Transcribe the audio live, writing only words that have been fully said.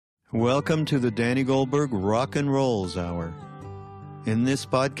Welcome to the Danny Goldberg Rock and Rolls Hour. In this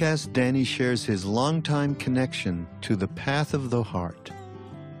podcast, Danny shares his longtime connection to the path of the heart,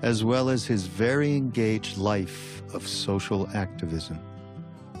 as well as his very engaged life of social activism.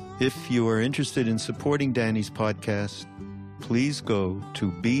 If you are interested in supporting Danny's podcast, please go to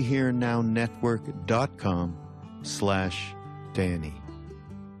BeHereNowNetwork.com/Danny.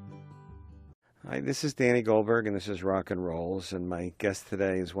 Hi, this is Danny Goldberg, and this is Rock and Rolls, and my guest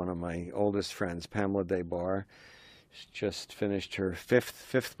today is one of my oldest friends, Pamela Des Barres. She's just finished her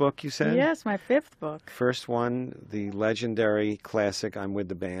fifth book, you said? Yes, my fifth book. First one, the legendary classic, I'm With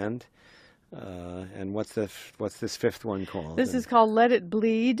the Band. And what's this fifth one called? This is called Let It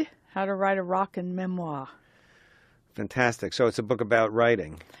Bleed, How to Write a Rockin' Memoir. Fantastic. So it's a book about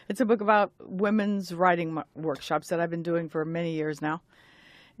writing. It's a book about women's writing workshops that I've been doing for many years now.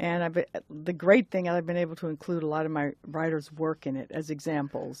 And the great thing, I've been able to include a lot of my writers' work in it as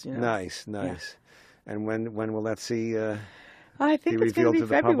examples. You know. Nice. Yeah. And when will that see? I think it's going to be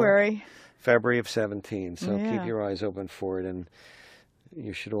February. February of 2017. So Yeah. keep your eyes open for it, and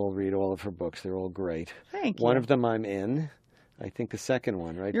you should all read all of her books. They're all great. Thank you. One of them I'm in. I think the second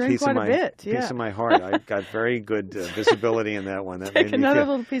one, right? You're in quite a bit, yeah. Piece of My Heart. I got very good visibility in that one. That Take made me another feel,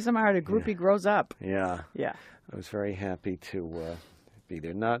 little piece of my heart. A groupie grows up. Yeah. Yeah. I was very happy to be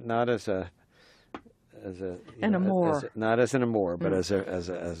there. Not as a an amour. Not as an amour, but as a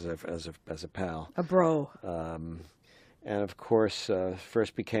pal. A bro. And of course,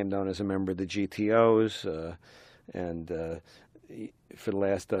 first became known as a member of the GTOs, and for the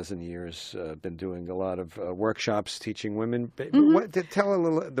last dozen years, been doing a lot of workshops teaching women. Tell a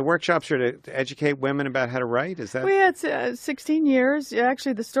little. The workshops are to educate women about how to write. Is that? We had 16 years.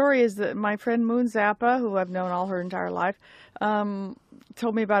 Actually, the story is that my friend Moon Zappa, who I've known all her entire life,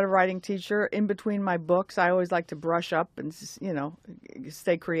 told me about a writing teacher. In between my books, I always like to brush up and,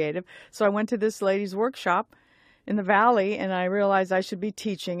 stay creative. So I went to this lady's workshop in the Valley, and I realized I should be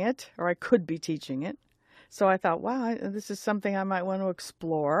teaching it, or I could be teaching it. So I thought, wow, this is something I might want to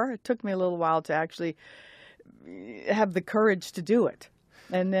explore. It took me a little while to actually have the courage to do it.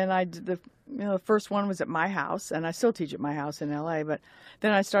 And then I did the first one was at my house, and I still teach at my house in L.A., but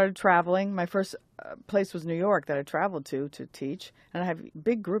then I started traveling. My first place was New York that I traveled to teach, and I have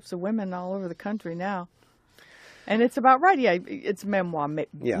big groups of women all over the country now. And it's about writing. Yeah, it's memoir,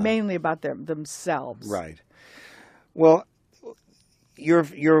 mainly about themselves. Right. Well,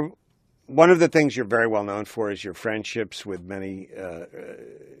 you're one of the things you're very well known for is your friendships with many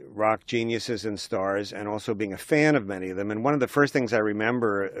rock geniuses and stars, and also being a fan of many of them. And one of the first things I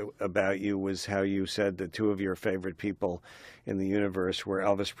remember about you was how you said that two of your favorite people in the universe were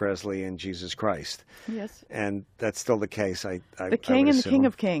Elvis Presley and Jesus Christ. Yes. And that's still the case. The King and the King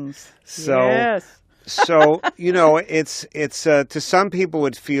of Kings. So, yes. So it's to some people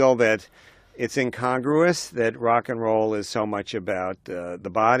would feel that it's incongruous that rock and roll is so much about the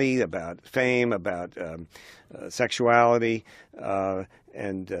body, about fame, about sexuality,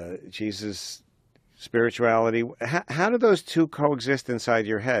 and Jesus' spirituality. How do those two coexist inside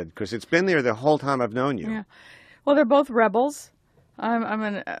your head? Because it's been there the whole time I've known you. Yeah. Well, they're both rebels.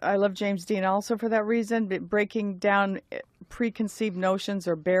 I love James Dean also for that reason, breaking down preconceived notions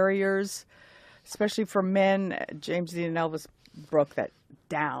or barriers, especially for men. James Dean and Elvis broke that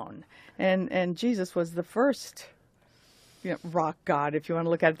down. And Jesus was the first rock god, if you want to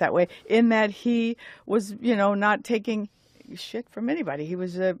look at it that way, in that he was, not taking shit from anybody. He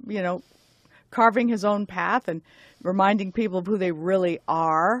was, carving his own path and reminding people of who they really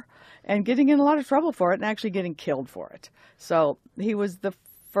are and getting in a lot of trouble for it and actually getting killed for it. So he was the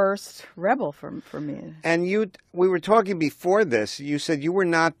first rebel for me. And we were talking before this, you said you were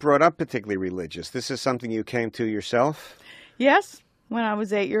not brought up particularly religious. This is something you came to yourself? Yes. When I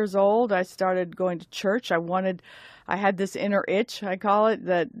was 8 years old, I started going to church. I had this inner itch, I call it,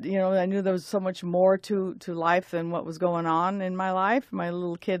 that, I knew there was so much more to life than what was going on in my life, my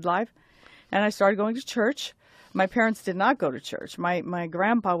little kid life. And I started going to church. My parents did not go to church. My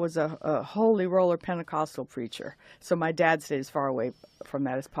grandpa was a holy roller Pentecostal preacher. So my dad stayed as far away from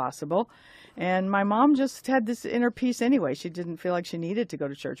that as possible. And my mom just had this inner peace anyway. She didn't feel like she needed to go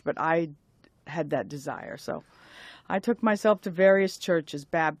to church, but I had that desire. So I took myself to various churches,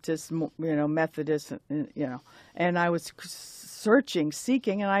 Baptist, Methodist, and I was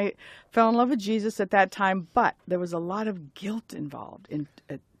seeking, and I fell in love with Jesus at that time, but there was a lot of guilt involved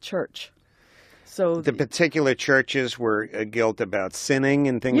at church. So The particular churches were guilt about sinning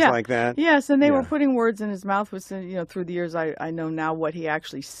and things like that? Yes, and they Yeah. were putting words in his mouth. Which, through the years, I know now what he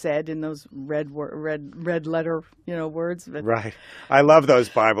actually said in those red letter, words. But, Right. I love those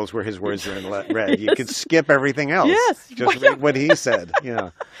Bibles where his words are in red. You could skip everything else. Yes. Just read what he said. Yeah.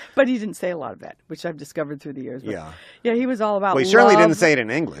 But he didn't say a lot of that, which I've discovered through the years. But, Yeah. Yeah, he was all about Well, he certainly love. didn't say it in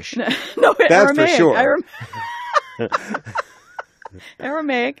English. No, That's for Aramaic. sure.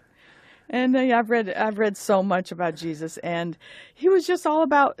 Aramaic. And I've read so much about Jesus, and he was just all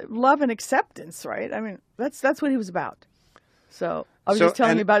about love and acceptance, right? I mean, that's what he was about. So I was just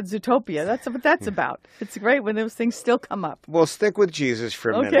telling you about Zootopia. That's what that's about. It's great when those things still come up. We'll stick with Jesus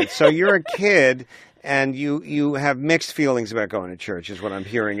for a Okay. minute. So you're a kid, and you have mixed feelings about going to church, is what I'm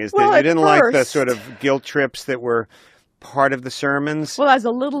hearing. Is Well, that you at didn't like the first- sort of guilt trips that were part of the sermons? Well, as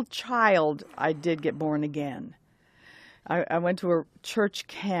a little child, I did get born again. I went to a church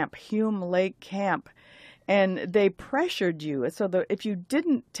camp, Hume Lake Camp, and they pressured you. So if you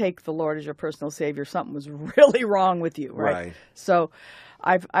didn't take the Lord as your personal Savior, something was really wrong with you, right? Right. So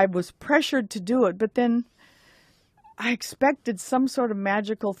I was pressured to do it, but then I expected some sort of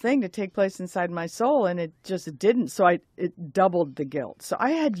magical thing to take place inside my soul, and it just didn't. So it doubled the guilt. So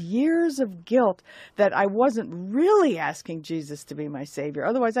I had years of guilt that I wasn't really asking Jesus to be my Savior.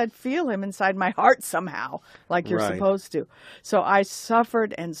 Otherwise, I'd feel him inside my heart somehow, like you're Right. supposed to. So I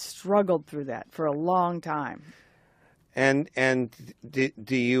suffered and struggled through that for a long time. And did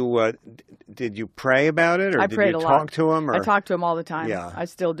you pray about it, or I did prayed you a talk lot. to him? Or? I talk to him all the time. Yeah. I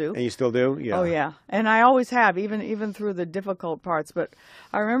still do. And you still do? Yeah. Oh yeah, and I always have, even through the difficult parts. But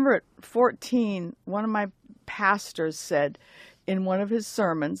I remember at 14, one of my pastors said in one of his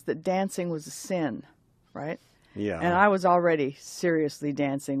sermons that dancing was a sin, right? Yeah. And I was already seriously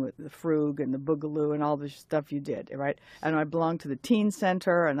dancing with the frug and the boogaloo and all the stuff you did, right? And I belonged to the teen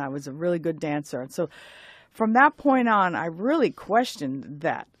center, and I was a really good dancer. And so from that point on, I really questioned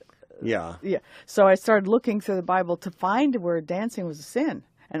that. Yeah. Yeah. So I started looking through the Bible to find where dancing was a sin,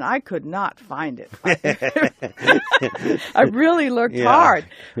 and I could not find it. I really looked Yeah. hard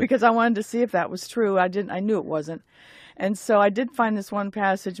because I wanted to see if that was true. I knew it wasn't. And so I did find this one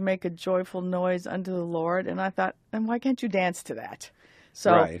passage, make a joyful noise unto the Lord, and I thought, and why can't you dance to that?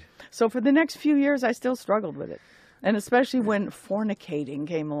 So Right. so for the next few years I still struggled with it. And especially when fornicating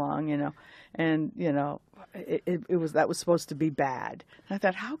came along, and that was supposed to be bad. And I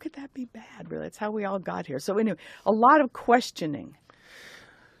thought, how could that be bad? Really, it's how we all got here. So anyway, a lot of questioning.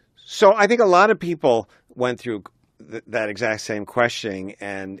 So I think a lot of people went through that exact same questioning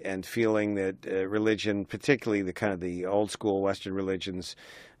and feeling that religion, particularly the kind of the old school Western religions,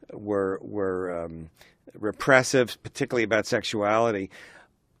 were repressive, particularly about sexuality.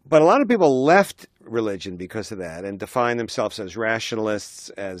 But a lot of people left religion because of that and defined themselves as rationalists,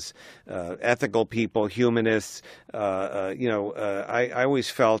 as ethical people, humanists. I always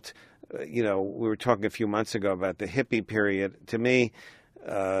felt, we were talking a few months ago about the hippie period. To me,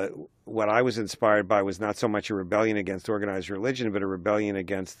 what I was inspired by was not so much a rebellion against organized religion, but a rebellion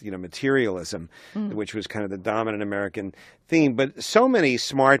against, materialism, which was kind of the dominant American theme. But so many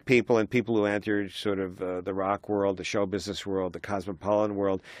smart people and people who entered sort of the rock world, the show business world, the cosmopolitan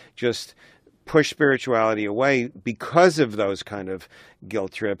world, just push spirituality away because of those kind of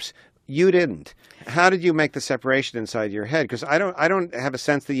guilt trips. You didn't. How did you make the separation inside your head? Because I don't have a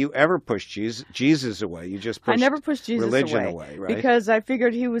sense that you ever pushed Jesus away. You just pushed I never pushed Jesus religion away, right? because I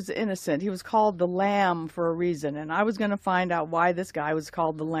figured he was innocent. He was called the Lamb for a reason, and I was going to find out why this guy was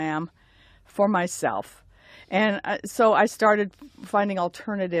called the Lamb for myself. And so I started finding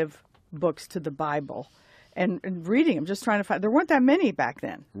alternative books to the Bible and reading them, just trying to find. There weren't that many back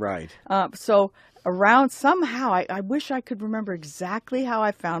then. Right. So around somehow, I wish I could remember exactly how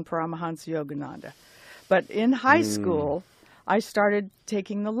I found Paramahansa Yogananda. But in high school, I started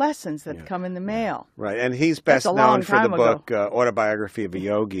taking the lessons that come in the mail. Right, and he's best That's a known long for the time ago. book Autobiography of a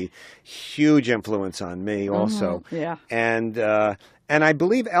Yogi. Huge influence on me also. Yeah. And I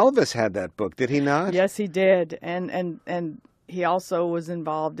believe Elvis had that book, did he not? Yes, he did. And he also was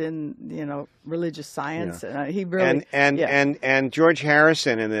involved in, religious science. Yeah. He really And George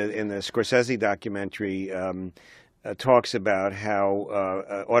Harrison in the Scorsese documentary talks about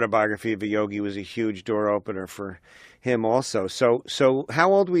how Autobiography of a Yogi was a huge door opener for him also. So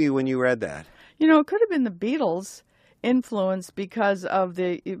how old were you when you read that? it could have been the Beatles' influence because of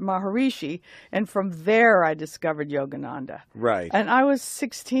the Maharishi, and from there I discovered Yogananda. Right. And I was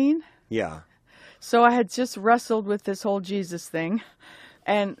 16. Yeah. So I had just wrestled with this whole Jesus thing,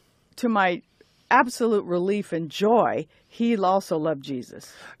 and to my absolute relief and joy, he also loved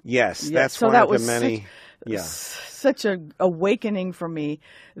Jesus. Yes, Yeah, that's so one that of the was many. such an awakening for me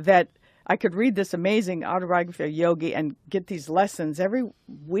that I could read this amazing autobiography of Yogi and get these lessons every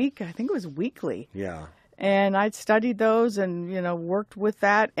week. I think it was weekly. Yeah. And I'd studied those and, worked with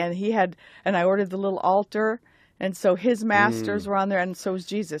that. And I ordered the little altar. And so his masters were on there, and so was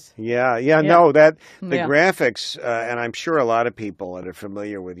Jesus. Yeah. No, the graphics, and I'm sure a lot of people that are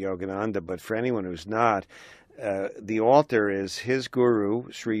familiar with Yogananda, but for anyone who's not, the altar is his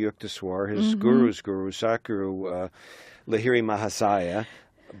guru, Sri Yukteswar, his guru's guru, Satguru Lahiri Mahasaya,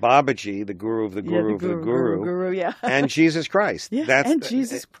 Babaji, the guru of the guru of the guru, and Jesus Christ. Yeah,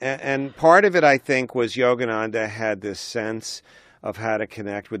 Jesus. And part of it, I think, was Yogananda had this sense of how to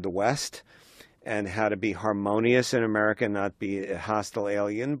connect with the West and how to be harmonious in America and not be a hostile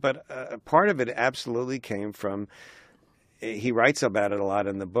alien. But part of it absolutely came from, he writes about it a lot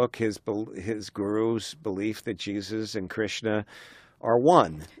in the book, his guru's belief that Jesus and Krishna are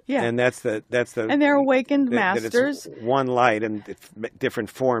one. Yeah. And and they're awakened masters. That it's one light and different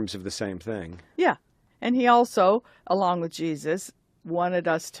forms of the same thing. Yeah. And he also, along with Jesus, wanted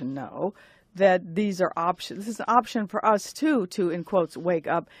us to know that these are options. This is an option for us too to, in quotes, wake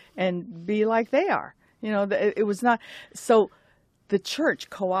up and be like they are. It was not so. The church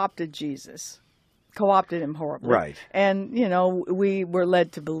co-opted Jesus, co-opted him horribly, right? And we were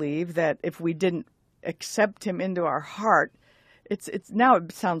led to believe that if we didn't accept him into our heart, it's now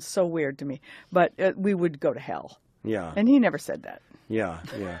it sounds so weird to me, but we would go to hell. Yeah, and he never said that. Yeah.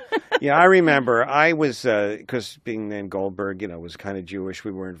 I remember I was, because being named Goldberg, was kind of Jewish.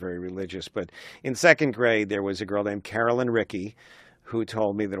 We weren't very religious. But in second grade, there was a girl named Carolyn Rickey who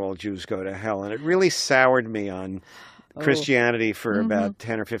told me that all Jews go to hell. And it really soured me on Christianity for about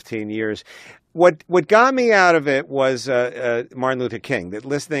 10 or 15 years. What got me out of it was Martin Luther King, that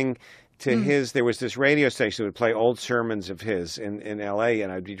listening to there was this radio station that would play old sermons of his in L.A.,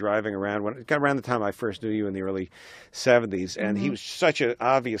 and I'd be driving around. It got around the time I first knew you in the early 70s, and he was such an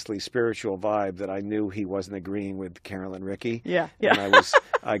obviously spiritual vibe that I knew he wasn't agreeing with Carolyn Rickey. Yeah. And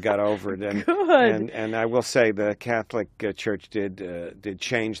I got over it. And, Good. And I will say the Catholic Church did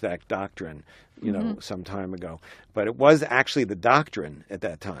change that doctrine, some time ago. But it was actually the doctrine at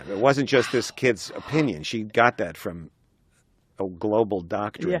that time. It wasn't just this kid's opinion. She got that from a global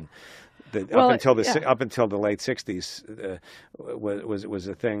doctrine. Yeah. Up until the late 60s was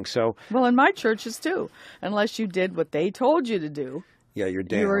a thing. So in my churches too, unless you did what they told you to do. Yeah, you're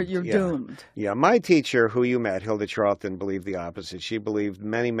damned. You're doomed. Yeah, my teacher, who you met, Hilda Charlton, believed the opposite. She believed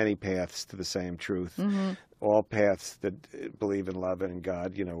many, many paths to the same truth. All paths that believe in love and in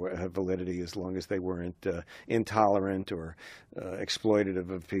God, have validity as long as they weren't intolerant or exploitative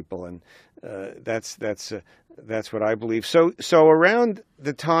of people. And that's what I believe. So around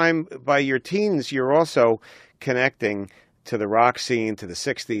the time by your teens, you're also connecting to the rock scene, to the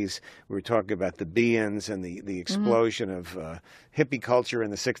 60s. We were talking about the Beans and the explosion of hippie culture in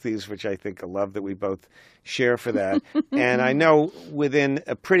the 60s, which I think I love that we both share for that. And I know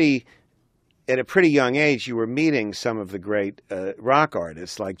at a pretty young age, you were meeting some of the great rock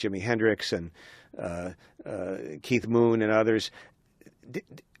artists like Jimi Hendrix and Keith Moon and others.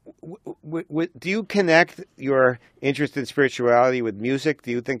 Do you connect your interest in spirituality with music?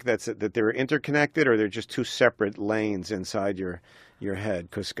 Do you think that they're interconnected, or they're just two separate lanes inside your head?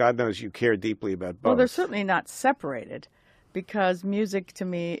 Because God knows you care deeply about both. Well, they're certainly not separated, because music to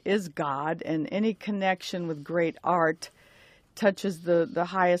me is God, and any connection with great art touches the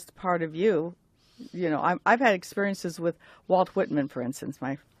highest part of you. I've had experiences with Walt Whitman, for instance,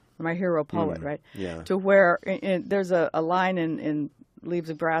 my hero poet, right? Yeah. To where there's a line in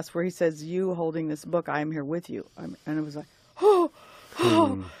Leaves of Grass where he says, "You holding this book, I am here with you." And it was like,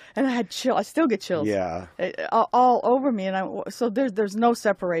 and I had chill. I still get chills. Yeah. All over me. And so there's no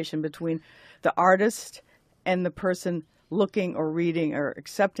separation between the artist and the person looking or reading or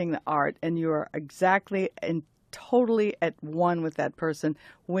accepting the art, and you are exactly and totally at one with that person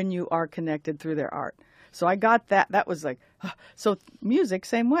when you are connected through their art. So I got that. That was like, so music,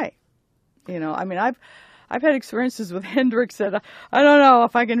 same way. I've had experiences with Hendrix that I don't know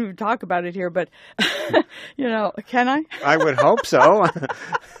if I can even talk about it here, but, can I? I would hope so.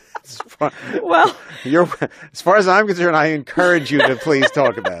 Well, as far as I'm concerned, I encourage you to please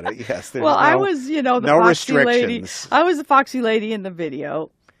talk about it. Yes. I was, the no Foxy lady. restrictions. I was the Foxy lady in the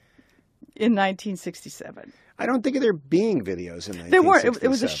video in 1967. I don't think of there being videos in 1967. There weren't. It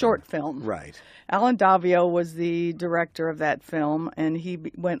was a short film. Right. Alan Davio was the director of that film, and he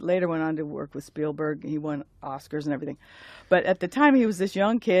went on to work with Spielberg. He won Oscars and everything. But at the time, he was this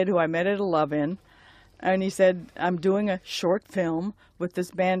young kid who I met at a Love-In, and he said, "I'm doing a short film with this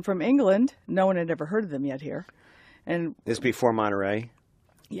band from England." No one had ever heard of them yet here. And this before Monterey?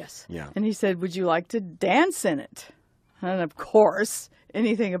 yes. Yeah. And he said, "Would you like to dance in it?" And of course,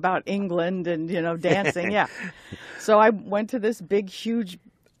 anything about England and, dancing, yeah. So I went to this big, huge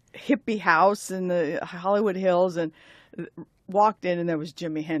hippie house in the Hollywood Hills and walked in, and there was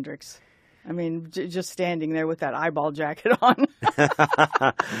Jimi Hendrix. I mean, just standing there with that eyeball jacket on.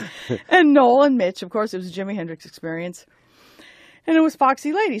 And Noel and Mitch, of course, it was a Jimi Hendrix experience. And it was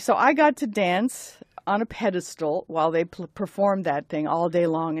Foxy Lady. So I got to dance on a pedestal while they performed that thing all day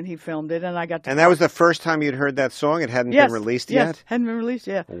long, and he filmed it, and I got to... And that was the first time you'd heard that song? It hadn't been released yet? Yes, hadn't been released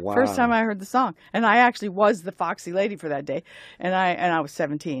yet. Wow. First time I heard the song. And I actually was the Foxy Lady for that day, and I was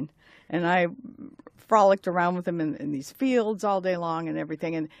 17. And I frolicked around with him in these fields all day long and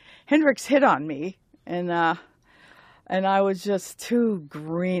everything. And Hendrix hit on me, and I was just too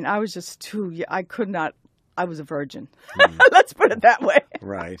green. I was just too... I could not... I was a virgin. Let's put it that way.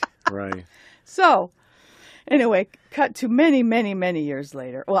 Right. So, anyway, cut to many, many, many years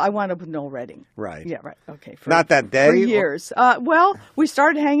later. Well, I wound up with Noel Redding. Right. Yeah, right. Okay. Not that day? For years. Well, we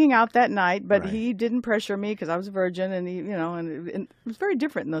started hanging out that night, but Right. he didn't pressure me because I was a virgin, and and it was very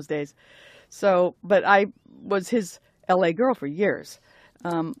different in those days. So, but I was his L.A. girl for years.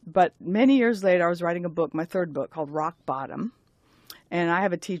 But many years later, I was writing a book, my third book, called Rock Bottom, and I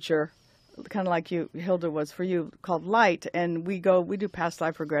have a teacher, kind of like you, Hilda was for you, called Light, and we do past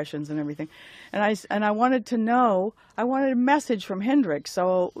life regressions and everything. And I wanted a message from Hendrix,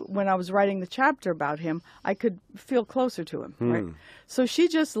 so when I was writing the chapter about him, I could feel closer to him, right? So she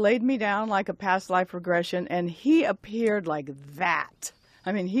just laid me down like a past life regression, and he appeared like that.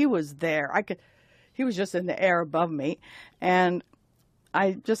 I mean, he was there. He was just in the air above me, and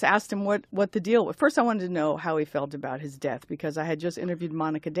I just asked him what the deal was. First, I wanted to know how he felt about his death, because I had just interviewed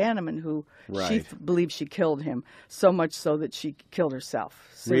Monica Danneman, who she believed she killed him, so much so that she killed herself.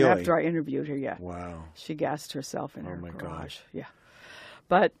 So Really? after I interviewed her, yeah. Wow. She gassed herself in her my garage. God. Yeah.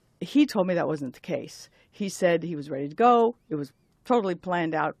 But he told me that wasn't the case. He said he was ready to go. It was totally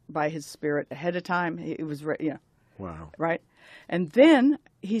planned out by his spirit ahead of time. It was, Wow. right? And then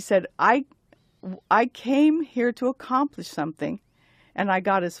he said, I came here to accomplish something, and I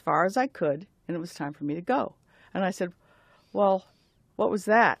got as far as I could, and it was time for me to go. And I said, well, what was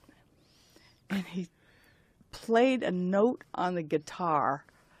that? And he played a note on the guitar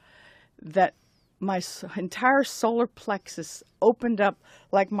that my entire solar plexus opened up,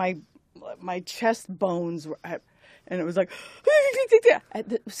 like my chest bones were, and it was like,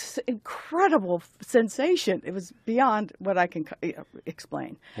 it was an incredible sensation. It was beyond what I can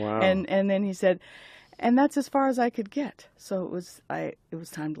explain. Wow. And then he said, and that's as far as I could get. So it was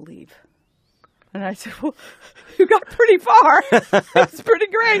time to leave. And I said, well, you got pretty far. It's pretty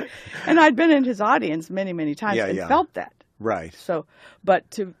great. And I'd been in his audience many, many times and felt that. Right. So, but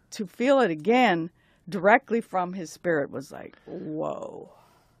to feel it again directly from his spirit was like, whoa.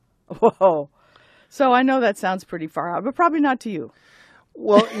 So I know that sounds pretty far out, but probably not to you.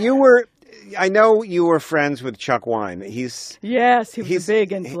 Well, I know you were friends with Chuck Wine. He's a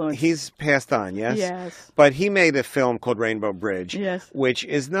big influence. He's passed on, yes? Yes. But he made a film called Rainbow Bridge. Yes.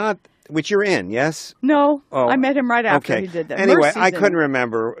 Which you're in, yes? No. Oh, I met him right after okay. he did that. Anyway, Mercy's I couldn't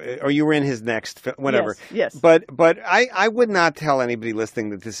remember, or you were in his next film, whatever. Yes. But I would not tell anybody listening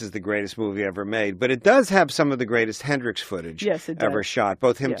that this is the greatest movie ever made. But it does have some of the greatest Hendrix footage ever shot.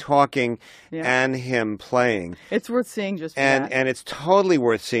 Both him talking and him playing. It's worth seeing just for that. And it's totally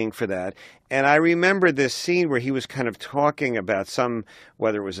worth seeing for that. And I remember this scene where he was kind of talking about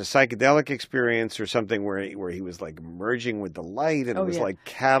whether it was a psychedelic experience or something where he was like merging with the light, and it was like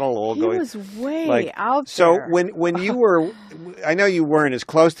cattle all going. He was way out there. So when you were, I know you weren't as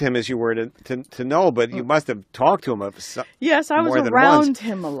close to him as you were to Noel, but you must have talked to him. Yes, I was around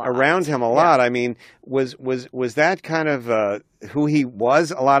him a lot. Around him a lot. I mean, was that kind of who he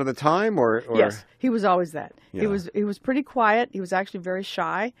was a lot of the time, or? Yes, he was always that. Yeah. He was pretty quiet. He was actually very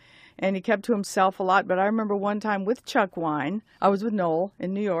shy. And he kept to himself a lot. But I remember one time with Chuck Wine, I was with Noel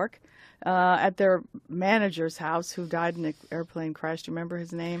in New York at their manager's house, who died in an airplane crash. Do you remember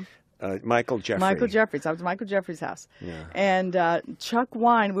his name? Michael Jeffrey. Michael Jeffries. I was at Michael Jeffries' house. Yeah. And Chuck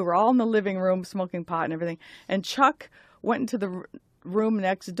Wine, we were all in the living room smoking pot and everything. And Chuck went into the room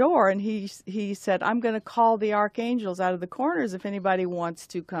next door, and he said, I'm going to call the archangels out of the corners if anybody wants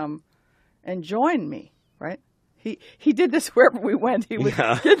to come and join me, right? He did this wherever we went. He would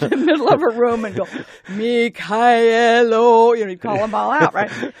get in the middle of a room and go, Michaelo, he'd call them all out,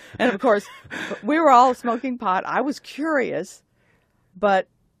 right? And of course, we were all smoking pot. I was curious, but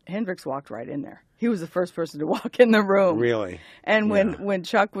Hendrix walked right in there. He was the first person to walk in the room. Really? And when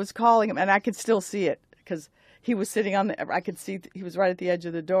Chuck was calling him, and I could still see it because he was sitting I could see he was right at the edge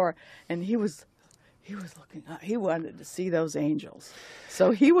of the door, and he was he was looking up. He wanted to see those angels.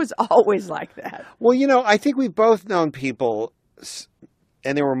 So he was always like that. Well, I think we've both known people,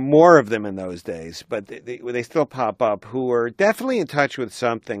 and there were more of them in those days, but they still pop up, who are definitely in touch with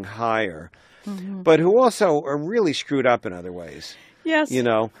something higher, but who also are really screwed up in other ways. Yes.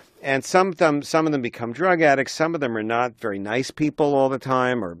 And some of them become drug addicts. Some of them are not very nice people all the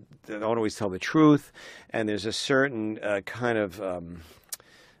time, or they don't always tell the truth. And there's a certain kind of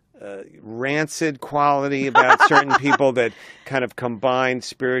rancid quality about certain people that kind of combine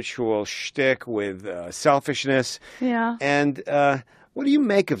spiritual shtick with selfishness. Yeah. And what do you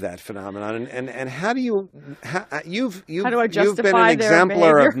make of that phenomenon? And how do you you've How do I you've been an justify their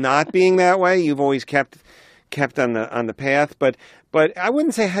exemplar behavior? of not being that way. You've always kept on the path, but I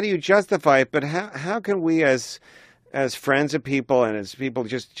wouldn't say how do you justify it, but how can we as friends of people and as people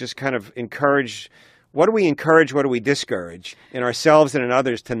just kind of encourage, what do we encourage, what do we discourage in ourselves and in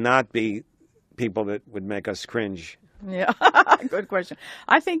others to not be people that would make us cringe? Yeah, good question.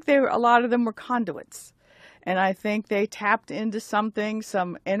 I think a lot of them were conduits. And I think they tapped into some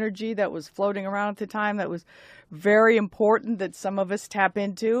energy that was floating around at the time that was very important that some of us tap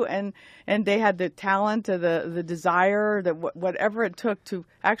into. And they had the talent or the desire, that whatever it took to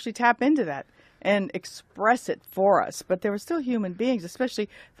actually tap into that and express it for us. But they were still human beings, especially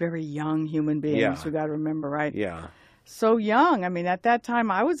very young human beings. Yeah. We got to remember, right? Yeah. So young. I mean, at that time,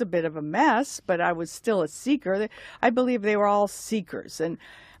 I was a bit of a mess, but I was still a seeker. I believe they were all seekers. And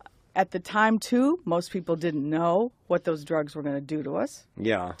at the time, too, most people didn't know what those drugs were going to do to us.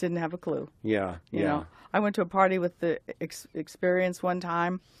 Yeah. Didn't have a clue. Yeah. You know, I went to a party with the Experience one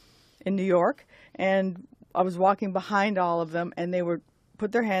time in New York, and I was walking behind all of them, and they would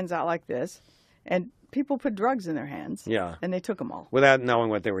put their hands out like this, and people put drugs in their hands. Yeah. And they took them all. Without knowing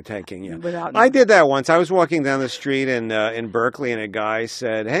what they were taking, yeah. Without I knowing. did that once. I was walking down the street in Berkeley, and a guy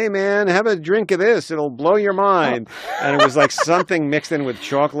said, "Hey, man, have a drink of this. It'll blow your mind." And it was like something mixed in with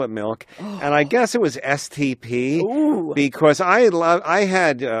chocolate milk. And I guess it was STP. Ooh. Because I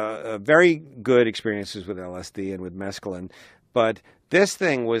had very good experiences with LSD and with mescaline, but this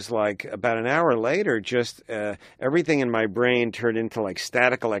thing was like about an hour later, just everything in my brain turned into like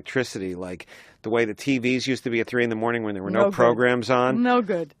static electricity, like the way the TVs used to be at 3 a.m. when there were no good. programs on. No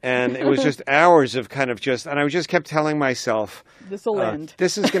good. And it was just hours of kind of and I just kept telling myself, This will end.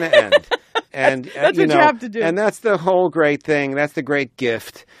 this is going to end. And That's what you have to do. And that's the whole great thing. That's the great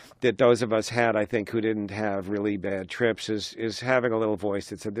gift that those of us had, I think, who didn't have really bad trips, is having a little voice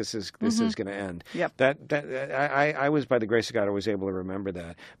that said, this is going to end. Yep. I was, by the grace of God, I was able to remember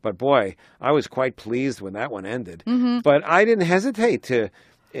that. But boy, I was quite pleased when that one ended. But I didn't hesitate to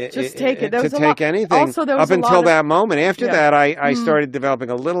Just take it. There to was a take lot- anything also, there was up a lot until of- that moment. After Yeah. that, I started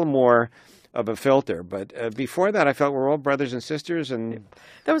developing a little more of a filter. But before that, I felt we're all brothers and sisters. And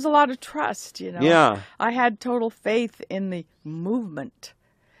There was a lot of trust, you know. Yeah. I had total faith in the movement.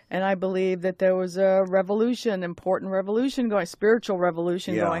 And I believe that there was a revolution, important revolution going, spiritual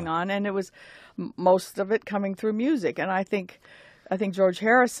revolution Yeah. going on, and it was most of it coming through music. And I think George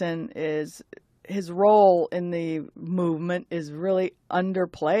Harrison his role in the movement is really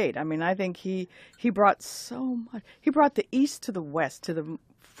underplayed. I mean, I think he brought so much. He brought the East to the West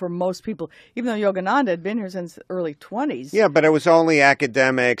for most people, even though Yogananda had been here since the early 20s. yeah, but it was only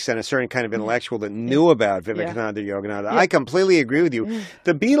academics and a certain kind of intellectual that knew about Vivekananda Yogananda. I completely agree with you.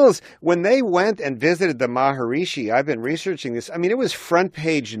 The Beatles, when they went and visited the Maharishi, I've been researching this. I mean, it was front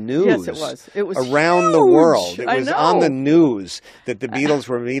page news. Yes, it was. It was around the huge. world. It I was know. on the news that the Beatles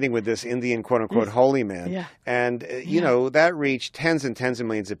were meeting with this Indian quote unquote holy man. Yeah. And you know, that reached tens and tens of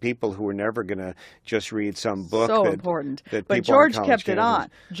millions of people who were never going to just read some book So that, important. that But people on George college kept it campuses- on.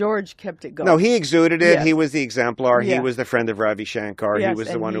 George kept it going. No, he exuded it. Yes. He was the exemplar. He Yeah. was the friend of Ravi Shankar. Yes, he was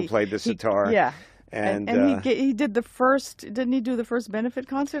the and one who played the sitar. Yeah. And, he did the first. Didn't he do the first benefit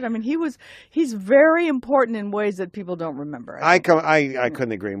concert? I mean, he's very important in ways that people don't remember. I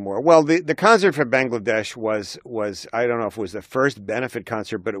couldn't agree more. Well, the concert for Bangladesh was I don't know if it was the first benefit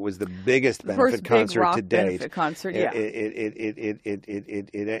concert, but it was the biggest benefit first big concert rock to date. benefit concert. Yeah. It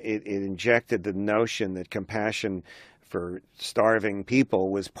injected the notion that compassion for starving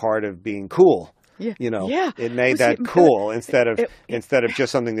people was part of being cool. Yeah. You know, Yeah. it made Well, that see, cool instead of it-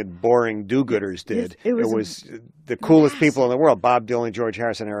 just something that boring do-gooders did. It was the coolest people in the world. Bob Dylan, George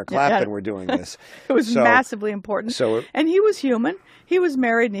Harrison, Eric Clapton were doing this. It was So- massively important. so- and he was human. He was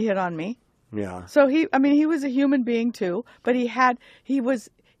married and he hit on me. Yeah. So he was a human being too, but he'd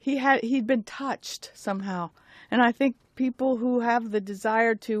been touched somehow. And I think people who have the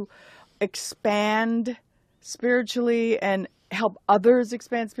desire to expand spiritually and help others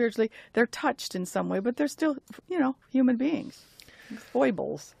expand spiritually, they're touched in some way, but they're still, human beings.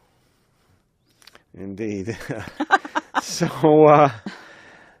 Foibles. Indeed. So,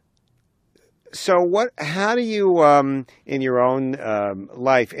 how do you, in your own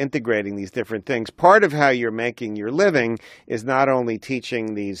life, integrating these different things? Part of how you're making your living is not only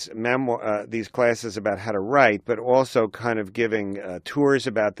teaching these classes about how to write, but also kind of giving tours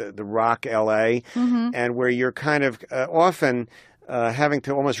about the Rock LA, and where you're kind of often having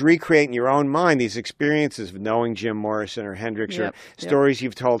to almost recreate in your own mind these experiences of knowing Jim Morrison or Hendrix, or stories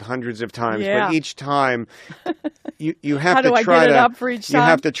you've told hundreds of times. But each time, you have How to do I try get it to up for each you time?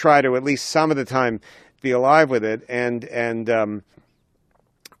 have to try to at least some of the time be alive with it, and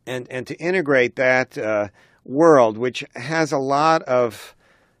to integrate that world, which has a lot of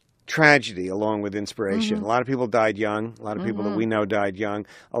tragedy along with inspiration. A lot of people died young. A lot of people that we know died young.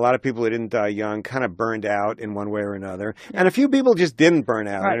 A lot of people who didn't die young kind of burned out in one way or another. And a few people just didn't burn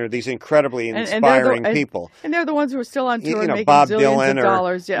out and are these incredibly inspiring people. And they're the ones who are still on tour making Bob zillions Dylan of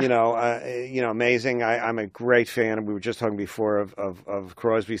dollars. Amazing. I'm a great fan. We were just talking before of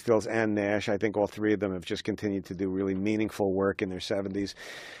Crosby, Stills, and Nash. I think all three of them have just continued to do really meaningful work in their 70s.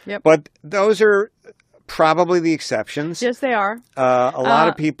 Yep. But those are probably the exceptions. Yes, they are. A lot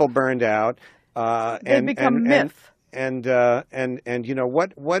of people burned out. They become myth. And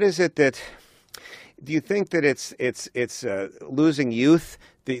what is it that? Do you think that it's losing youth?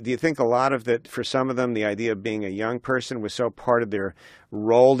 Do you think a lot of that, for some of them, the idea of being a young person was so part of their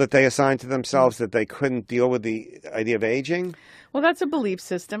role that they assigned to themselves that they couldn't deal with the idea of aging? Well, that's a belief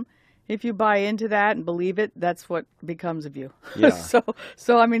system. If you buy into that and believe it, that's what becomes of you. Yeah.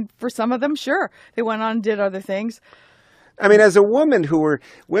 So I mean, for some of them, sure, they went on and did other things. I mean, as a woman,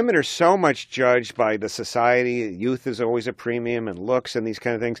 women are so much judged by the society. Youth is always a premium, and looks and these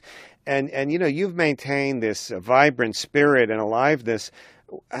kind of things. And you've maintained this vibrant spirit and aliveness.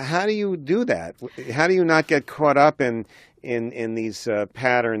 How do you do that? How do you not get caught up in these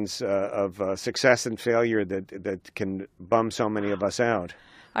patterns of success and failure that can bum so many of us out?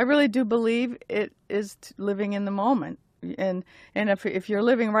 I really do believe it is living in the moment. And if you're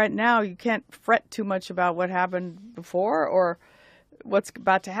living right now, you can't fret too much about what happened before or what's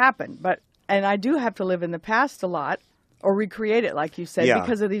about to happen. And I do have to live in the past a lot, or recreate it, like you said,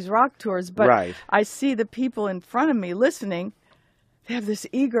 because of these rock tours. But I see the people in front of me listening. They have this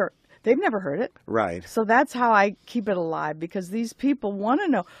eager. They've never heard it. Right. So that's how I keep it alive, because these people want to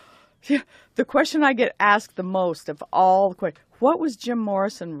know. The question I get asked the most of all the questions: what was Jim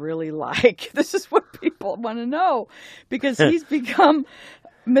Morrison really like? This is what people want to know, because he's become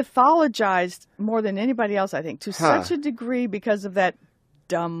mythologized more than anybody else, I think, to such a degree because of that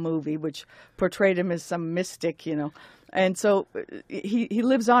dumb movie, which portrayed him as some mystic, And so he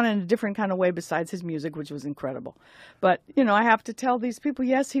lives on in a different kind of way besides his music, which was incredible. But, I have to tell these people,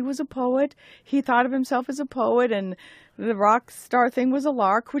 yes, he was a poet. He thought of himself as a poet, and the rock star thing was a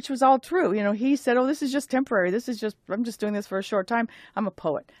lark, which was all true. He said, oh, this is just temporary. I'm just doing this for a short time. I'm a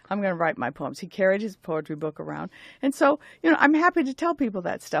poet. I'm going to write my poems. He carried his poetry book around. And so, I'm happy to tell people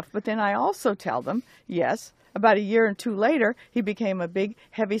that stuff. But then I also tell them, yes, about a year and two later, he became a big,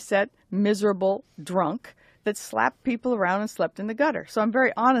 heavy-set, miserable drunk that slapped people around and slept in the gutter. So I'm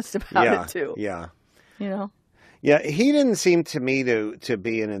very honest about it, too. Yeah. Yeah, he didn't seem to me to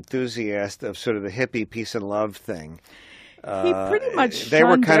be an enthusiast of sort of the hippie peace and love thing. He pretty much they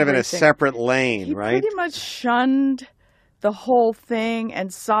were shunned kind of in a everything. separate lane, He right? pretty much shunned the whole thing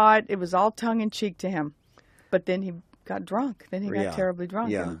and saw it. It was all tongue-in-cheek to him. But then he got drunk. Then he got terribly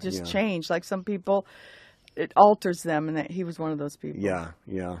drunk and just changed. Like some people, it alters them, and that he was one of those people.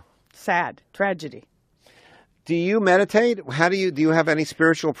 Yeah. Sad. Tragedy. Do you meditate? Do you have any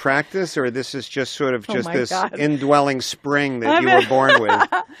spiritual practice, or this is just sort of this indwelling spring that you were born with?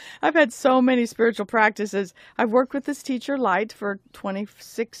 I've had so many spiritual practices. I've worked with this teacher, Light, for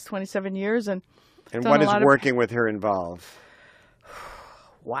 27 years. And what does working with her involve?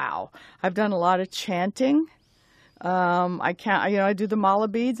 Wow. I've done a lot of chanting. I do the mala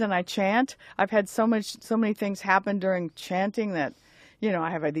beads and I chant. I've had so many things happen during chanting that,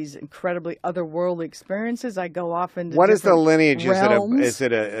 I have had these incredibly otherworldly experiences. I go off into what is the lineage? Realms. Is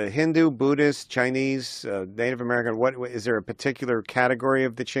it a Hindu, Buddhist, Chinese, Native American? What is there a particular category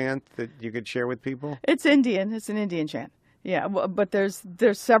of the chant that you could share with people? It's Indian. It's an Indian chant. Yeah, but there's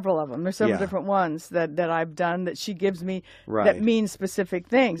several of them. There's several different ones that I've done that she gives me that mean specific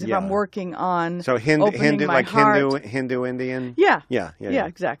things. If I'm working on opening my heart. Hindu Indian. Yeah, Yeah,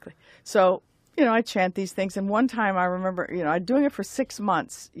 exactly. So I chant these things, and one time I remember I'm doing it for 6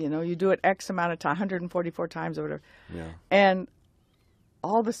 months. You do it X amount of time, 144 times or whatever. Yeah. And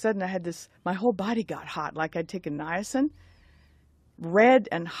all of a sudden I had my whole body got hot, like I'd taken niacin, red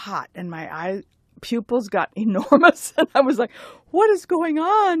and hot, and my eye pupils got enormous. And I was like, what is going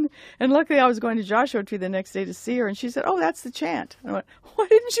on? And luckily I was going to Joshua Tree the next day to see her. And she said, oh, that's the chant. And I went, why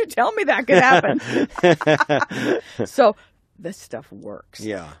didn't you tell me that could happen? So this stuff works.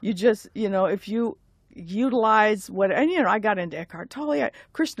 Yeah. You just, if you utilize what, and I got into Eckhart Tolle.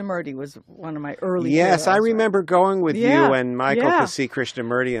 Krishnamurti was one of my early Yes, heroes, I right? remember going with Yeah, you and Michael yeah. to see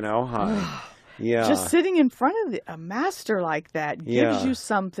Krishnamurti in Ojai. Yeah. Just sitting in front of a master like that gives Yeah. you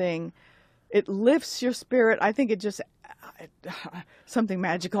something. It lifts your spirit. I think it just something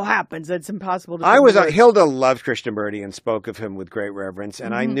magical happens. It's impossible to. Hilda loved Krishnamurti and spoke of him with great reverence,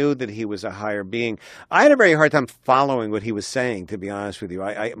 and I knew that he was a higher being. I had a very hard time following what he was saying, to be honest with you.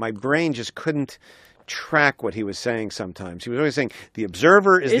 My brain just couldn't track what he was saying sometimes. He was always saying, the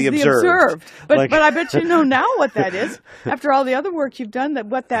observer is the observed. But Like- but I bet you know now what that is. After all the other work you've done,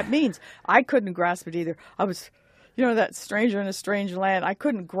 what that means. I couldn't grasp it either. I was, that stranger in a strange land. I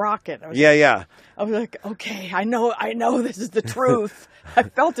couldn't grok it. Yeah. I was like, okay, I know this is the truth. I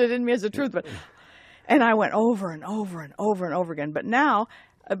felt it in me as the truth, and I went over and over and over and over again. But now,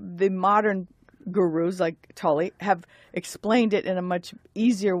 the modern gurus like Tully have explained it in a much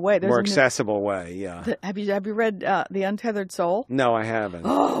easier way. More accessible way, yeah. Have you read The Untethered Soul? No, I haven't.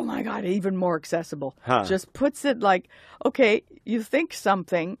 Oh my God, even more accessible. Huh. Just puts it like, okay, you think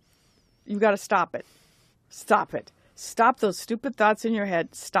something, you've got to stop it. Stop it. Stop those stupid thoughts in your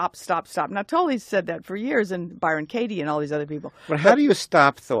head. Stop. Now, Tully's said that for years, and Byron Katie and all these other people. But how do you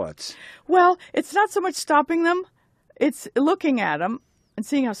stop thoughts? Well, it's not so much stopping them. It's looking at them and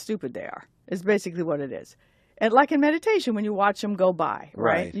seeing how stupid they are is basically what it is. And like in meditation, when you watch them go by,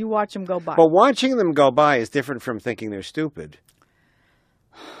 right? You watch them go by. But watching them go by is different from thinking they're stupid.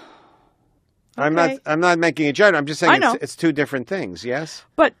 Okay. I'm not making a judgment. I'm just saying I know. it's two different things, yes?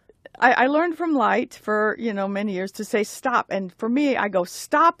 But I learned from Light for, many years to say stop. And for me, I go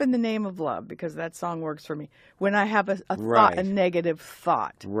stop in the name of love, because that song works for me. When I have a Right. thought, a negative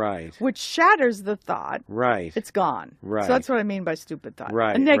thought, Right. which shatters the thought, Right. it's gone. Right. So that's what I mean by stupid thought.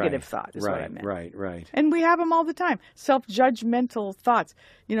 Right. A negative right, thought is right, what I meant. Right. And we have them all the time. Self-judgmental thoughts.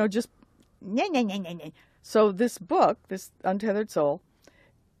 Just... So this book, this Untethered Soul,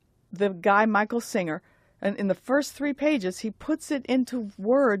 the guy, Michael Singer, and in the first 3 pages, he puts it into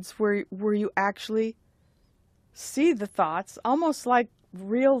words where you actually see the thoughts, almost like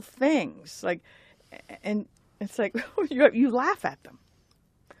real things. And it's like, you laugh at them.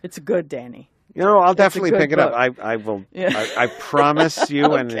 It's good, Danny. I'll definitely good pick it up. book. I will. Yeah. I promise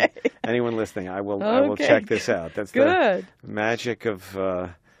you and Okay. anyone listening, I will Okay. check this out. That's Good. the magic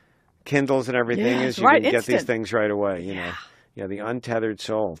of Kindles and everything Yes, is you right, can get these instant. things right away. Yeah, the Untethered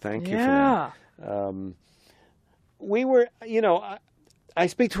Soul. Thank you for Yeah. that. We were, I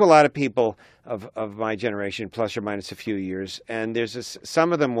speak to a lot of people of my generation, plus or minus a few years, and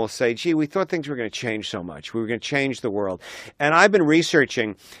some of them will say, gee, we thought things were going to change so much. We were going to change the world. And I've been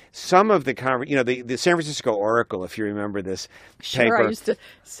researching some of the San Francisco Oracle, if you remember this Sure, paper. I used to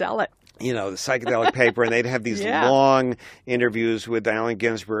sell it. The psychedelic paper, and they'd have these Yeah. long interviews with Allen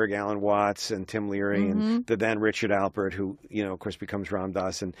Ginsberg, Alan Watts, and Tim Leary, and the then Richard Alpert, who of course becomes Ram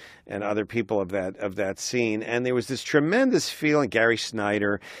Dass, and other people of that scene. And there was this tremendous feeling, Gary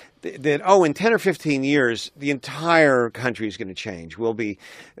Snyder, that in 10 or 15 years the entire country is going to change. We'll be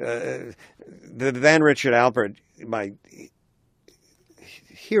the then Richard Alpert, my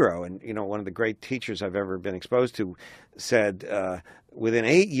hero, and one of the great teachers I've ever been exposed to, said within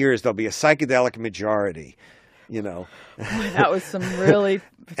 8 years there'll be a psychedelic majority. That was some really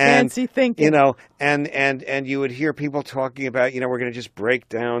fancy thinking. And you would hear people talking about we're going to just break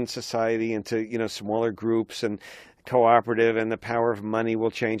down society into smaller groups and cooperative, and the power of money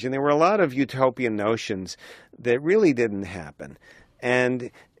will change. And there were a lot of utopian notions that really didn't happen.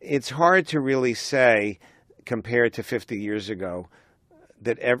 And it's hard to really say, compared to 50 years ago,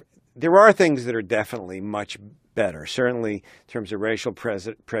 that there are things that are definitely much better. Certainly in terms of racial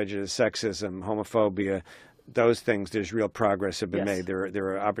prejudice, sexism, homophobia, those things, there's real progress have been Yes. made. There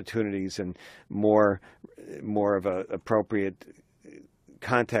are opportunities and more of a appropriate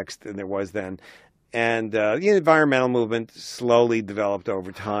context than there was then. And the environmental movement slowly developed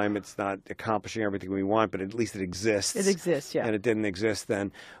over time. It's not accomplishing everything we want, but at least it exists. It exists, yeah. And it didn't exist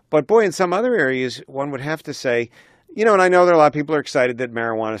then. But boy, in some other areas, one would have to say, and I know that a lot of people are excited that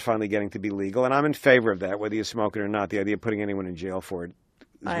marijuana is finally getting to be legal, and I'm in favor of that, whether you smoke it or not. The idea of putting anyone in jail for it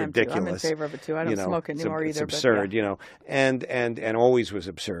is I am too. ridiculous. I'm in favor of it too. I don't smoke anymore it's either. absurd, but yeah. and always was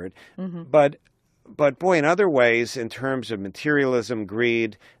absurd. But boy, in other ways, in terms of materialism,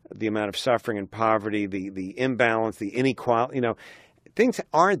 greed, the amount of suffering and poverty, the imbalance, the inequality, things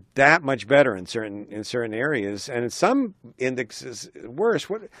aren't that much better in certain areas, and in some indexes worse.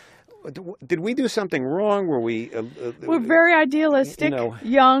 did we do something wrong? Were we? We're very idealistic,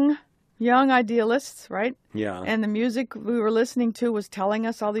 young idealists, right? Yeah. And the music we were listening to was telling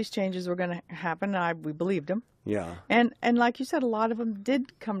us all these changes were going to happen, and we believed them. Yeah. And like you said, a lot of them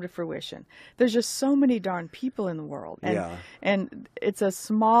did come to fruition. There's just so many darn people in the world. And it's a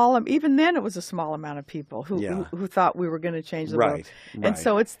small, even then it was a small amount of people who thought we were going to change the world. Right. And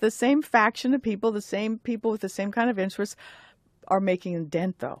so it's the same faction of people, the same people with the same kind of interests are making a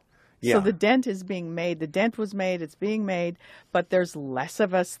dent, though. Yeah. So the dent is being made. The dent was made. It's being made. But there's less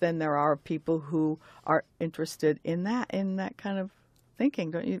of us than there are people who are interested in that kind of thinking,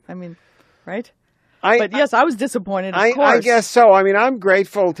 don't you? I mean, right? But yes, I was disappointed, of course. I guess so. I mean, I'm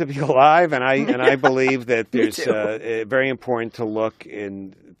grateful to be alive, and I believe that there's very important to look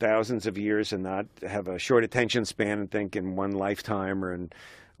in thousands of years and not have a short attention span and think in one lifetime or in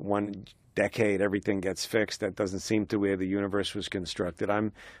one decade everything gets fixed. That doesn't seem to where the universe was constructed.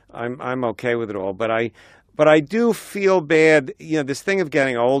 I'm okay with it all, but I do feel bad. This thing of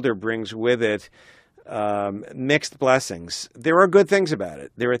getting older brings with it mixed blessings. There are good things about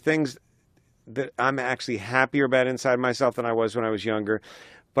it. There are things that I'm actually happier about inside myself than I was when I was younger.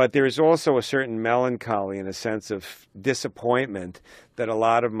 But there's also a certain melancholy and a sense of disappointment that a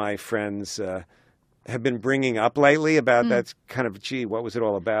lot of my friends have been bringing up lately about that kind of, gee, what was it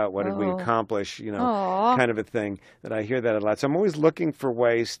all about? What did we accomplish? Kind of a thing. That I hear that a lot. So I'm always looking for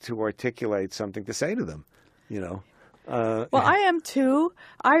ways to articulate something to say to them, Well, I am too.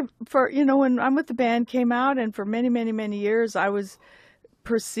 When I'm with the band came out, and for many, many, many years, I was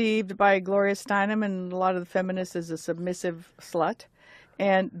perceived by Gloria Steinem and a lot of the feminists as a submissive slut.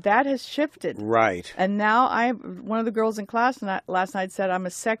 And that has shifted. Right. And now one of the girls in class last night said, I'm a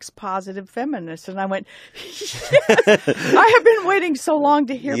sex-positive feminist. And I went, yes! I have been waiting so long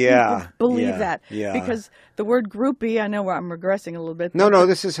to hear people believe that. Yeah. Because the word groupie, I know I'm regressing a little bit. No,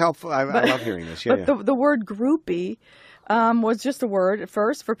 this is helpful. I love hearing this. Yeah, but the word groupie was just a word at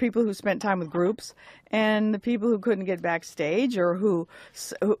first for people who spent time with groups, and the people who couldn't get backstage, or who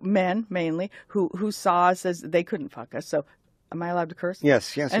men mainly, who saw us as they couldn't fuck us. So, am I allowed to curse?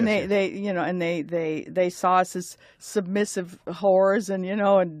 Yes. And they saw us as submissive whores,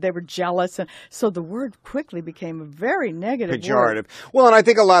 and they were jealous, and so the word quickly became a very negative pejorative word. Well, and I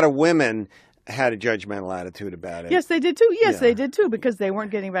think a lot of women had a judgmental attitude about it. Yes, they did too. They did too, because they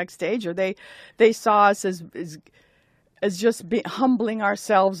weren't getting backstage, or they saw us as just humbling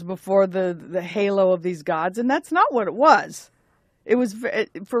ourselves before the halo of these gods, and that's not what it was. It was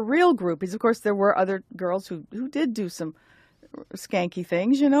for real groupies. Of course, there were other girls who did do some skanky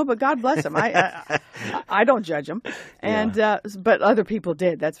things, but God bless them. I don't judge them, and but other people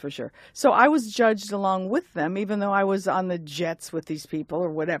did. That's for sure. So I was judged along with them, even though I was on the jets with these people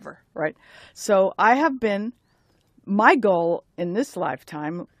or whatever, right? So I have been. My goal in this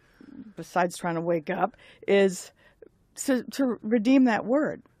lifetime, besides trying to wake up, is to redeem that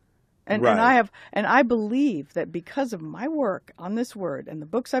word. And I believe that because of my work on this word and the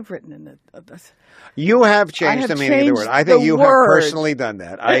books I've written you have changed the meaning of the word. I think you have personally done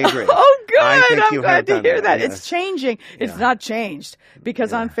that. I agree. Oh, good. I'm glad to hear that. Yes. It's changing. It's not changed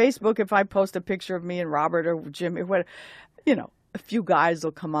because on Facebook, if I post a picture of me and Robert or Jim, a few guys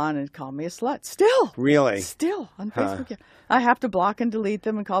will come on and call me a slut. Still. Really? Still on Facebook. Yeah. I have to block and delete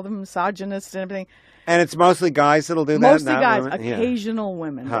them and call them misogynist and everything. And it's mostly guys that'll do that? Mostly guys. Women? Occasional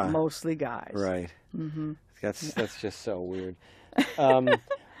women, but mostly guys. Right. Mm-hmm. That's just so weird.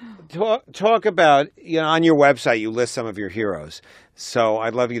 Talk about, on your website you list some of your heroes. So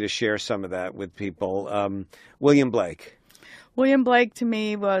I'd love you to share some of that with people. William Blake. William Blake to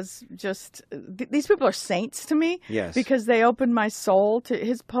me was just, these people are saints to me. Yes. Because they opened my soul to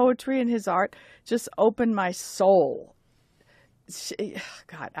his poetry, and his art just opened my soul.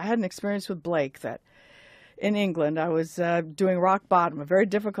 God, I had an experience with Blake that in England, I was doing Rock Bottom, a very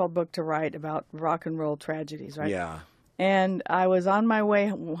difficult book to write about rock and roll tragedies, right? Yeah. And I was on my way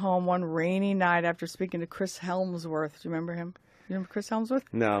home one rainy night after speaking to Chris Helmsworth. Do you remember him? You remember Chris Helmsworth?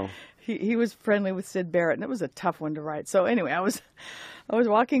 No. He was friendly with Syd Barrett, and it was a tough one to write. So anyway, I was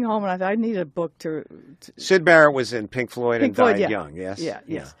walking home, and I thought I needed a book to Syd Barrett was in Pink Floyd and died young, yes? Yeah,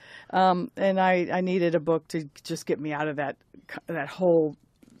 yes. And I needed a book to just get me out of that whole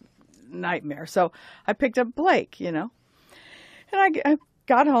nightmare. So I picked up Blake, and I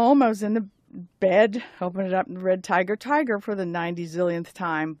got home. I was in the bed, opened it up, and read Tiger for the 90 zillionth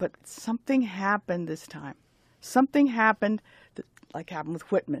time. But something happened this time. Something happened like happened with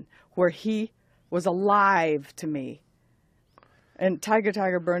Whitman, where he was alive to me. And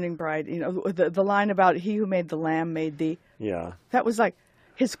Tiger, Burning Bright, the line about he who made the lamb made thee. Yeah. That was like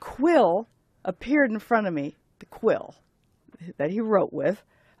his quill appeared in front of me, the quill that he wrote with.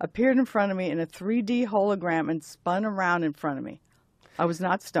 appeared in front of me in a 3D hologram and spun around in front of me. I was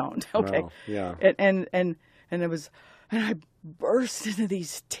not stoned. Okay. Wow. Yeah. And it was, and I burst into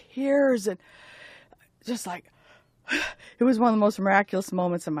these tears and just like, it was one of the most miraculous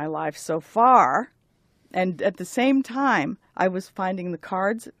moments of my life so far. And at the same time, I was finding the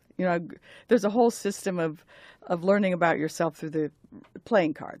cards. You know, there's a whole system of learning about yourself through the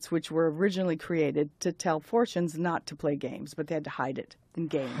playing cards, which were originally created to tell fortunes, not to play games, but they had to hide it in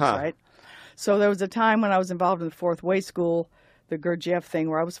games, right? So there was a time when I was involved in the Fourth Way School, the Gurdjieff thing,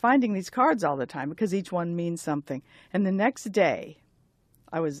 where I was finding these cards all the time because each one means something. And the next day,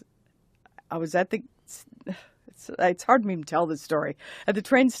 I was at the, it's hard for me to tell this story, at the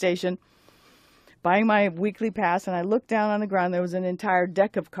train station, buying my weekly pass, and I looked down on the ground. There was an entire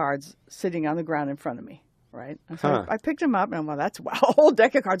deck of cards sitting on the ground in front of me, right? And so I picked them up, and I'm, well, that's a whole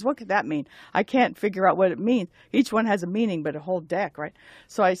deck of cards. What could that mean? I can't figure out what it means. Each one has a meaning, but a whole deck, right?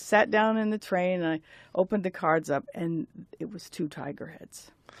 So I sat down in the train, and I opened the cards up, and it was 2 tiger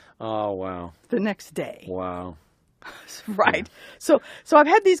heads. Oh, wow. The next day. Wow. Right. Yeah. So I've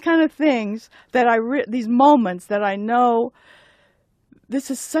had these kind of things that these moments that I know this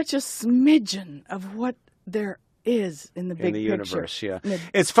is such a smidgen of what there is in the big picture. Universe, yeah.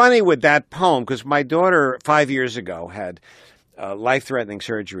 It's funny with that poem, because my daughter 5 years ago had life-threatening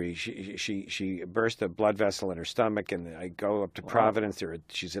surgery. She burst a blood vessel in her stomach, and I go up to Providence.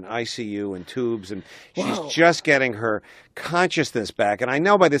 She's in ICU and tubes, and she's just getting her consciousness back. And I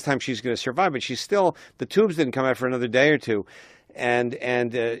know by this time she's going to survive, but she's still, the tubes didn't come out for another day or two. And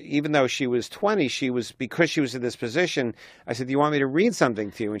even though she was 20, because she was in this position, I said, do you want me to read something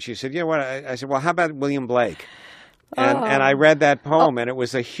to you? And she said, yeah, what? I said, well, how about William Blake? And I read that poem, and it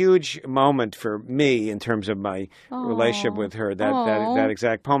was a huge moment for me in terms of my relationship with her, that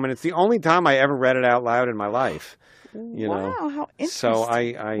exact poem. And it's the only time I ever read it out loud in my life. You know. How interesting. So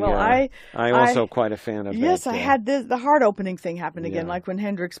I'm also quite a fan of that. Yes, I had the heart opening thing happen again, like when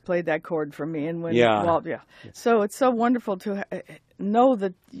Hendrix played that chord for me, and when So it's so wonderful to know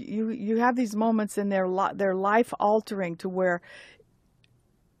that you have these moments in they're life altering to where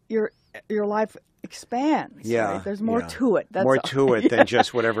your life expands. Yeah, right? There's more to it. That's more to it than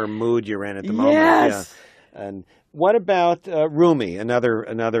just whatever mood you're in at the moment. Yes. Yeah. And what about Rumi? Another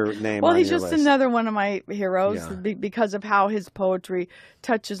name. Well, on he's your just list. another one of my heroes because of how his poetry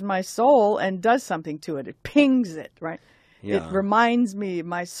touches my soul and does something to it. It pings it, right? Yeah. It reminds me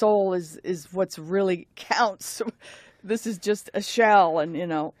my soul is what's really counts. This is just a shell,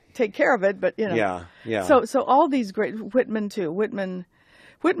 and take care of it. But yeah. So all these great Whitman too. Whitman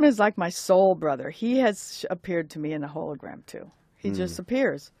is like my soul brother. He has appeared to me in a hologram too. He just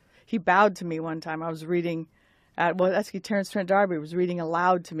appears. He bowed to me one time. I was reading. Actually, Terence Trent D'Arby was reading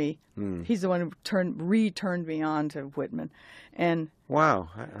aloud to me. He's the one who returned me on to Whitman, and wow,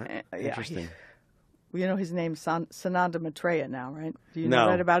 interesting. His name's Sananda Maitreya now, right? Do you know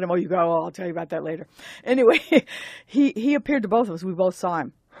that about him? Oh, you go. Oh, I'll tell you about that later. Anyway, he appeared to both of us. We both saw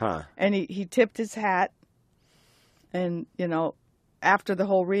him, and he tipped his hat, and after the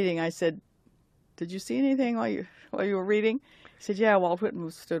whole reading, I said, "Did you see anything while you were reading?" He said, yeah, Walt Whitman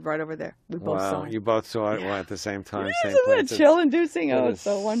stood right over there. We both saw it. You both saw it at the same time. Yes, isn't it chill-inducing? Oh, it's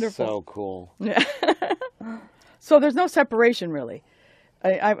so wonderful. So cool. Yeah. So there's no separation, really.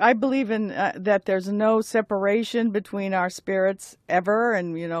 I believe in that there's no separation between our spirits ever,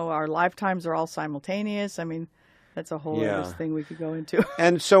 and, our lifetimes are all simultaneous. I mean, that's a whole other thing we could go into.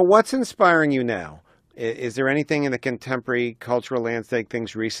 And so what's inspiring you now? Is there anything in the contemporary cultural landscape,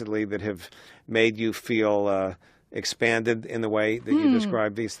 things recently that have made you feel expanded in the way that you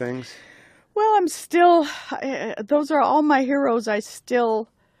describe these things? Well, I'm still, those are all my heroes I still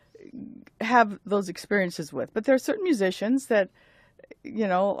have those experiences with. But there are certain musicians that,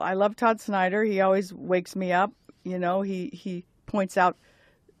 I love Todd Snyder. He always wakes me up. He points out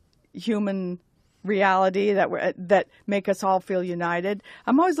human reality that make us all feel united.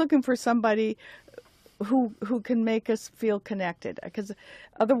 I'm always looking for somebody who can make us feel connected, because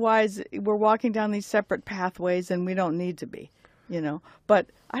otherwise we're walking down these separate pathways and we don't need to be, But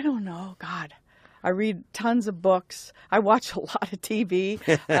I don't know, God. I read tons of books. I watch a lot of TV.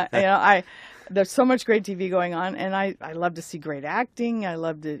 There's so much great TV going on, and I love to see great acting. I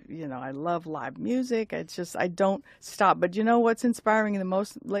love to, I love live music. It's just, I don't stop. But you know what's inspiring the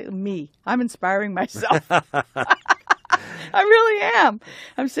most? Me. I'm inspiring myself. I really am.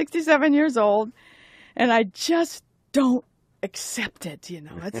 I'm 67 years old. And I just don't accept it.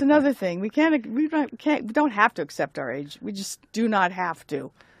 That's another thing. We don't have to accept our age. We just do not have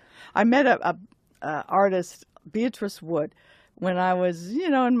to. I met a artist, Beatrice Wood, when I was,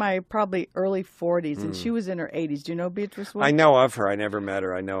 in my probably early 40s, and she was in her 80s. Do you know Beatrice Wood? I know of her. I never met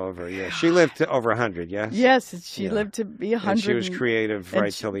her. I know of her. Yeah, she lived to over 100. Yes. Yes, she lived to be 100. And she was creative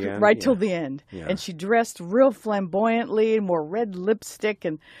right till the end. Right till the end. Yeah. And she dressed real flamboyantly and wore red lipstick.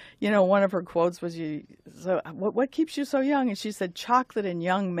 And one of her quotes was, "So what keeps you so young?" And she said, "Chocolate and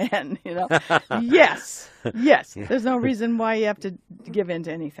young men." Yes. Yes. Yeah. There's no reason why you have to give in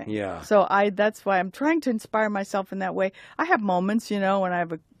to anything. Yeah. So that's why I'm trying to inspire myself in that way. I have moments, when I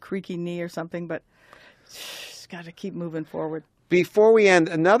have a creaky knee or something, but just got to keep moving forward. Before we end,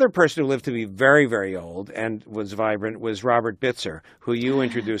 another person who lived to be very, very old and was vibrant was Robert Bitzer, who you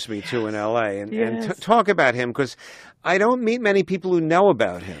introduced me to in L.A. And talk about him, because I don't meet many people who know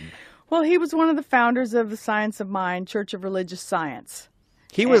about him. Well, he was one of the founders of the Science of Mind, Church of Religious Science.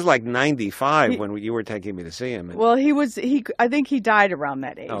 He was like 95 when you were taking me to see him. Well, I think he died around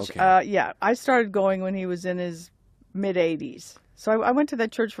that age. Okay. Yeah, I started going when he was in his mid-80s. So I went to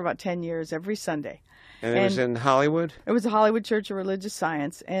that church for about 10 years every Sunday. And it was in Hollywood? It was the Hollywood Church of Religious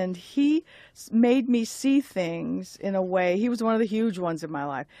Science. And he made me see things in a way. He was one of the huge ones in my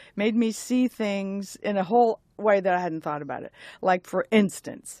life. Made me see things in a whole way that I hadn't thought about it. Like, for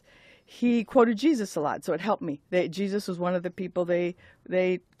instance, he quoted Jesus a lot, so it helped me. Jesus was one of the people they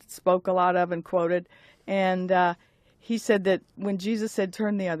spoke a lot of and quoted. And he said that when Jesus said,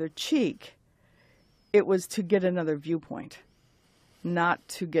 "Turn the other cheek," it was to get another viewpoint, not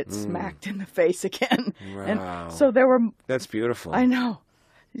to get smacked in the face again. Wow. And so there were... That's beautiful. I know.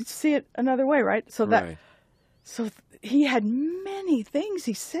 You see it another way, right? Right. He had many things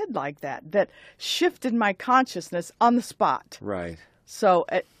he said like that shifted my consciousness on the spot. Right. So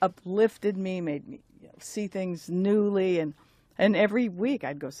it uplifted me, made me see things newly, and every week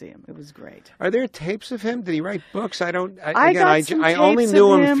I'd go see him. It was great. Are there tapes of him? Did he write books? I don't. I only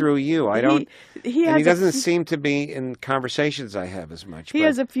knew him through you. I don't. He and he doesn't seem to be in conversations I have as much. He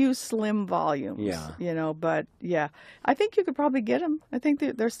has a few slim volumes. Yeah. But yeah, I think you could probably get them. I think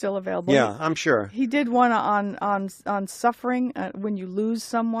they're still available. Yeah, I'm sure. He did one on suffering when you lose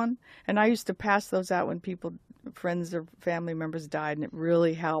someone, and I used to pass those out when friends or family members died, and it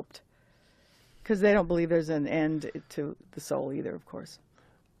really helped. Because they don't believe there's an end to the soul either, of course.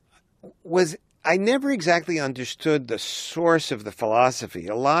 I never exactly understood the source of the philosophy.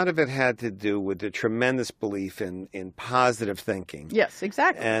 A lot of it had to do with the tremendous belief in positive thinking. Yes,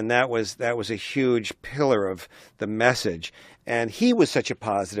 exactly. And that was a huge pillar of the message. And he was such a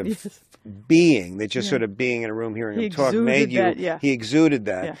positive being that just sort of being in a room hearing him talk made you. He exuded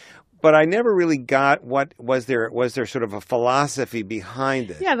that. Yeah. But I never really got what was there sort of a philosophy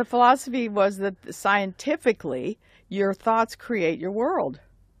behind it. Yeah, the philosophy was that scientifically, your thoughts create your world.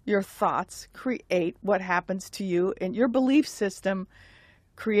 Your thoughts create what happens to you, and your belief system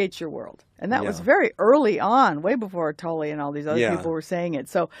creates your world. And that was very early on, way before Tolle and all these other people were saying it.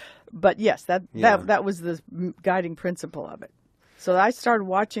 So, but yes, that was the guiding principle of it. So I started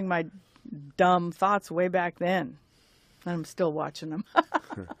watching my dumb thoughts way back then, and I'm still watching them.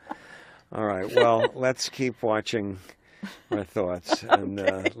 All right. Well, let's keep watching our thoughts, and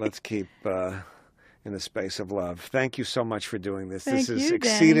let's keep in the space of love. Thank you so much for doing this. Thank this has you,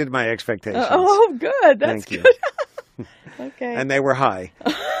 exceeded Danny. my expectations. Oh, good. That's Thank you. good. Okay. And they were high.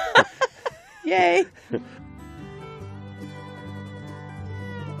 Yay.